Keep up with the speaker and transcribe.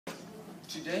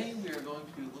Today we are going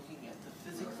to be looking at the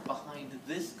physics behind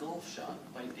this golf shot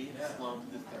by David Sloan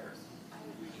III.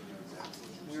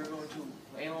 We are going to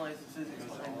analyze the physics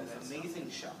behind this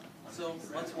amazing shot. So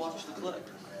let's watch the clip.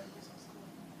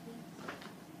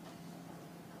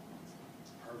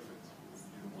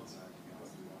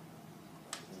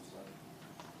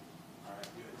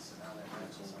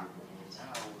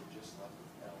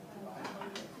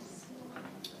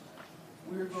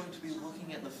 We are going to be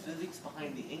looking at the physics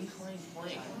behind the inclined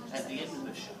plane at the end of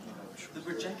the shot. The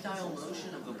projectile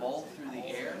motion of the ball through the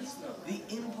air, the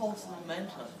impulse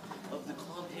momentum of the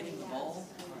club hitting the ball,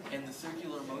 and the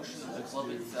circular motion of the club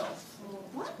itself.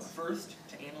 First,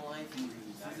 to analyze the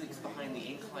physics behind the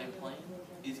inclined plane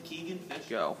is Keegan Fischer.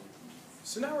 Go.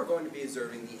 So now we're going to be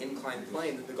observing the inclined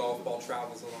plane that the golf ball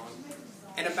travels along,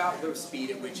 and about the speed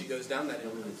at which it goes down that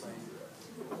inclined plane.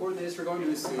 For this, we're going to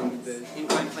assume the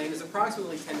inclined plane is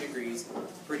approximately 10 degrees,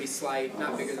 pretty slight,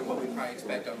 not bigger than what we probably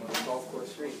expect on most golf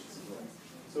course greens.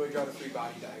 So we draw the free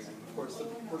body diagram. Of course, the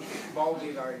ball will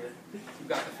be here. We've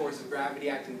got the force of gravity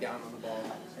acting down on the ball,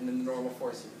 and then the normal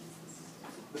force here.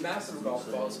 The mass of a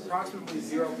golf ball is approximately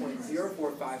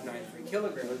 0.04593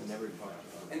 kilograms,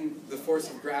 and the force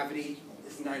of gravity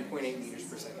is 9.8 meters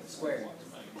per second squared.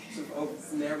 So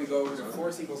from there we go over to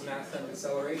force equals mass times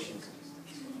acceleration.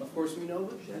 Of course, we know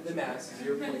that the mass is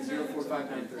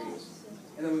 0.04593,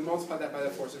 and then we multiply that by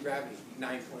the force of gravity,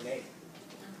 9.8.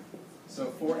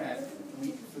 So for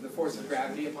the force of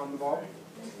gravity upon the ball,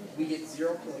 we get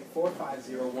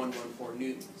 0.450114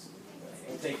 newtons.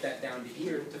 We'll take that down to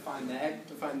here to find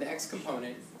the x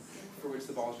component for which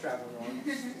the ball is traveling on.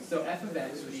 So f of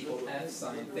x would equal f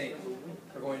sine theta.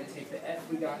 We're going to take the f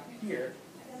we got here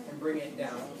and bring it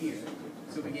down here.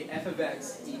 So we get f of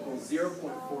x equals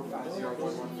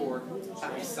 0.450114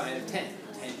 times sine of 10,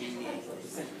 10 being the angle of the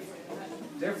center.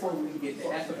 Therefore, we can get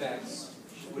the f of x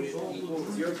would equal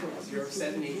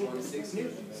 0.07816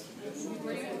 newtons.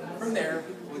 From there,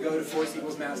 we go to force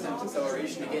equals mass times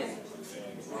acceleration again.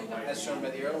 As shown by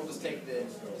the arrow, we'll just take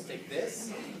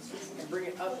this and bring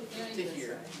it up to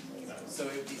here. So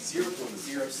it would be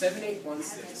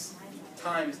 0.07816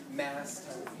 times mass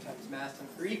times mass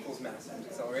times 3 equals mass times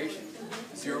acceleration,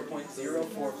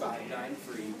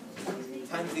 0.04593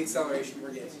 times the acceleration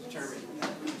we're getting determined.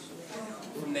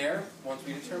 From there, once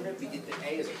we determine it, we get that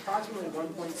A is approximately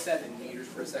 1.7 meters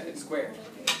per second squared.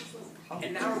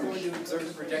 And now we're going to observe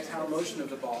the projectile motion of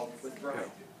the ball with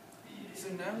Brian. So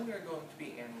now we are going to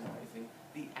be analyzing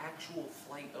the actual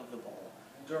flight of the ball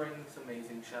during this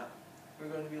amazing shot. We're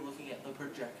going to be looking at the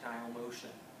projectile motion.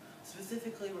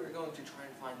 Specifically, we're going to try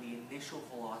and find the initial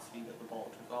velocity that the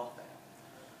ball took off at.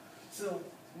 So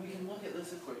we can look at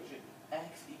this equation,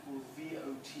 x equals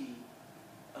VOT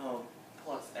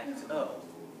plus XO.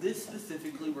 This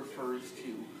specifically refers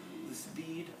to the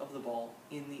speed of the ball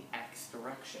in the x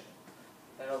direction.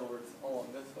 In other words,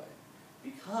 along this way.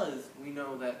 Because we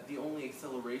know that the only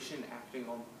acceleration acting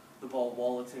on the ball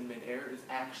while it's in midair is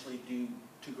actually due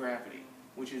to gravity,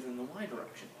 which is in the y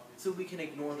direction. So we can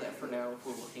ignore that for now if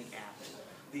we're looking at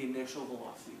the initial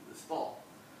velocity of this ball.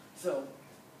 So,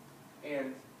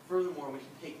 and furthermore, we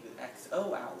can take the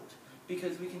XO out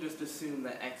because we can just assume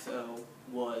that XO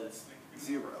was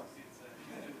 0.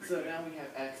 So now we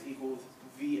have x equals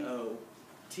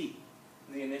VOT,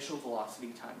 the initial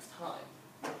velocity times time.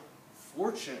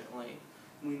 Fortunately,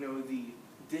 we know the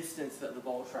distance that the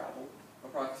ball traveled,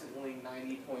 approximately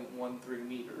 90.13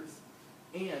 meters,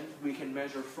 and we can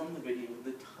measure from the video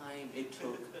the time it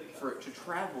took for it to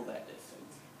travel that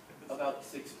distance, about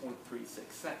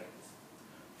 6.36 seconds.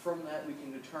 From that, we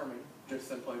can determine, just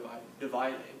simply by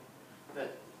dividing,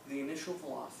 that the initial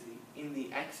velocity in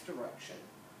the x direction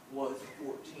was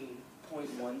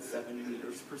 14.17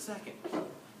 meters per second.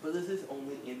 But this is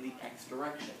only in the x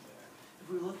direction. If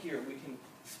we look here, we can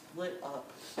split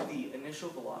up the initial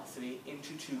velocity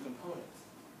into two components,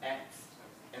 x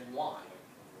and y.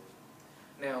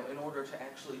 Now, in order to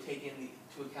actually take into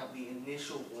account the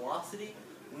initial velocity,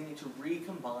 we need to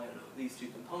recombine these two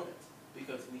components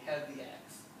because we have the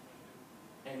x,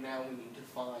 and now we need to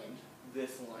find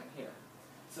this line here.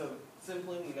 So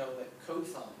simply we know that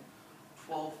cosine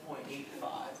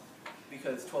 12.85,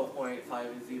 because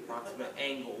 12.85 is the approximate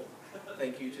angle.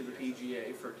 Thank you to the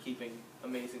PGA for keeping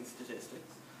amazing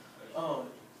statistics. Cosine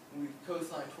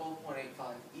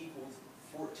 12.85 equals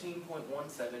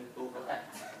 14.17 over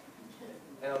x.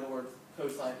 In other words,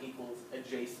 cosine equals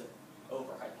adjacent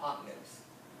over hypotenuse.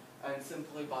 And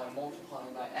simply by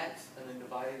multiplying by x and then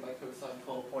dividing by cosine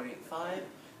 12.85,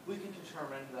 we can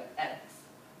determine that x,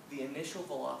 the initial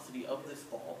velocity of this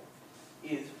ball,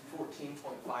 is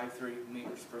 14.53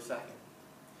 meters per second.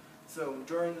 So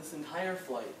during this entire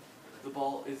flight, the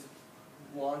ball is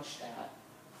launched at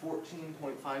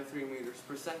 14.53 meters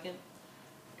per second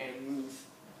and moves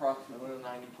approximately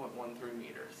 90.13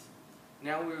 meters.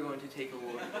 Now we're going to take a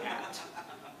look at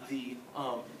the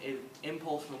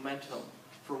impulse momentum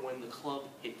for when the club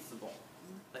hits the ball.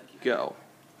 Thank you. Go.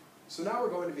 So now we're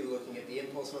going to be looking at the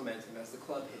impulse momentum as the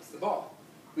club hits the ball.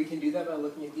 We can do that by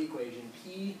looking at the equation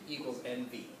P equals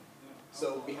mv.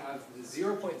 So we have the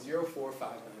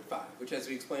 0.04595, which as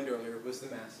we explained earlier was the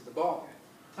mass of the ball,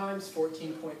 times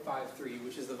 14.53,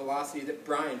 which is the velocity that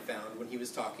Brian found when he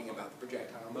was talking about the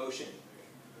projectile motion.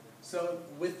 So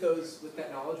with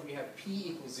that knowledge, we have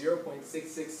P equals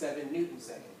 0.667 Newton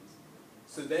seconds.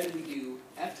 So then we do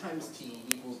F times T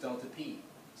equals delta P.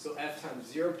 So F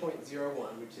times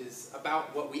 0.01, which is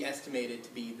about what we estimated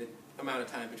to be the amount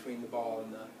of time between the ball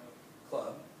and the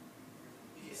club.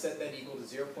 You set that equal to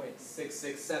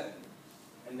 0.667.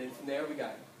 And then from there we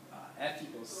got F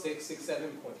equals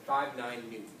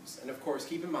 667.59 newtons. And of course,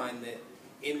 keep in mind that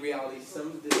in reality, some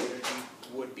of this energy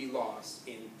would be lost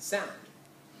in sound.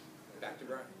 Back to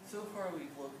Brian. So far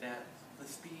we've looked at the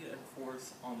speed and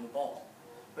force on the ball,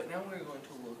 but now we're going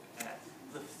to look at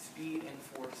the speed and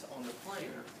force on the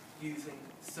player using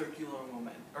circular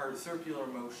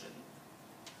motion.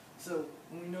 So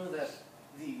we know that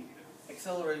the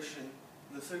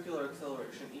circular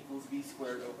acceleration equals v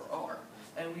squared over r,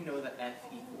 and we know that F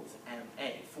equals ma,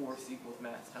 force equals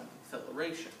mass times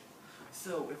acceleration.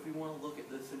 So if we want to look at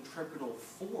the centripetal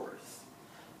force,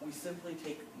 we simply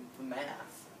take the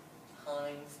mass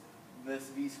times this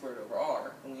v squared over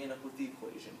r, and we end up with the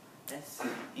equation SC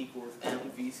equals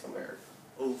mv squared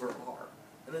over r.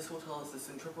 And this will tell us the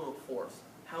centripetal force,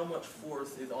 how much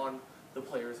force is on the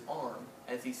player's arm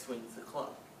as he swings the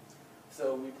club.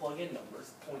 So we plug in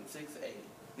numbers, 0.68,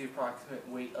 the approximate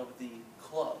weight of the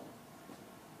club,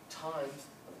 times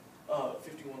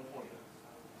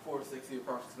 51.46, the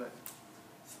approximate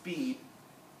speed,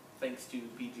 thanks to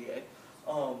PGA,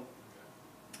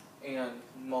 and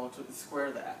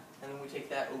square that, and then we take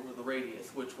that over the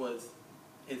radius, which was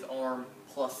his arm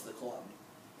plus the club,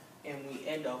 and we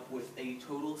end up with a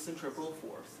total centripetal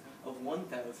force of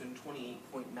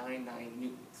 1,028.99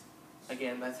 newtons.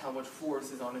 Again, that's how much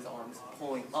force is on his arms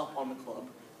pulling up on the club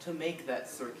to make that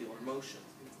circular motion.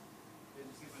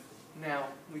 Now,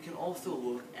 we can also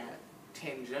look at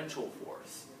tangential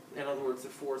force. In other words, the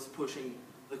force pushing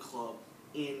the club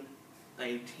in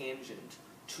a tangent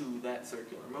to that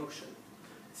circular motion.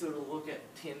 So to look at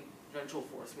tangential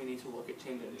force, we need to look at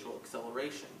tangential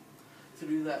acceleration. To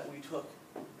do that, we took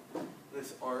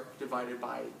this arc divided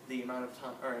by the amount of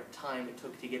time it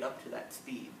took to get up to that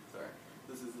speed. Sorry,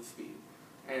 this is the speed.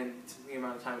 And the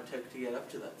amount of time it took to get up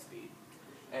to that speed.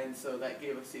 And so that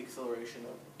gave us the acceleration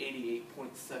of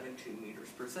 88.72 meters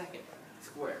per second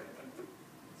squared.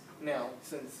 Now,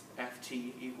 since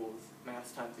Ft equals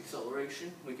mass times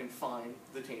acceleration, we can find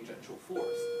the tangential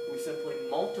force. We simply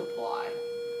multiply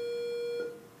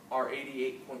our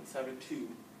 88.72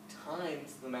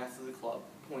 times the mass of the club,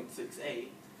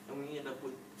 0.68, and we end up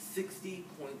with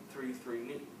 60.33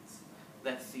 newtons.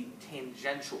 That's the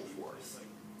tangential force.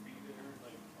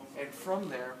 And from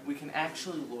there, we can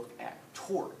actually look at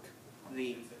torque,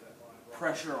 the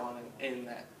pressure on it in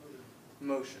that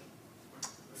motion.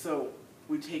 So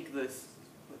we take this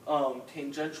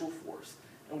tangential force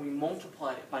and we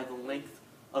multiply it by the length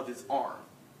of his arm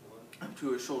up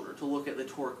to his shoulder to look at the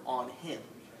torque on him.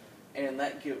 And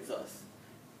that gives us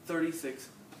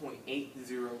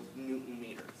 36.80 Newton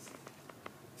meters.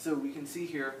 So we can see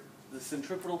here the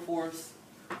centripetal force,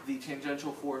 the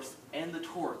tangential force, and the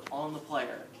torque on the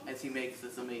player as he makes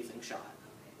this amazing shot.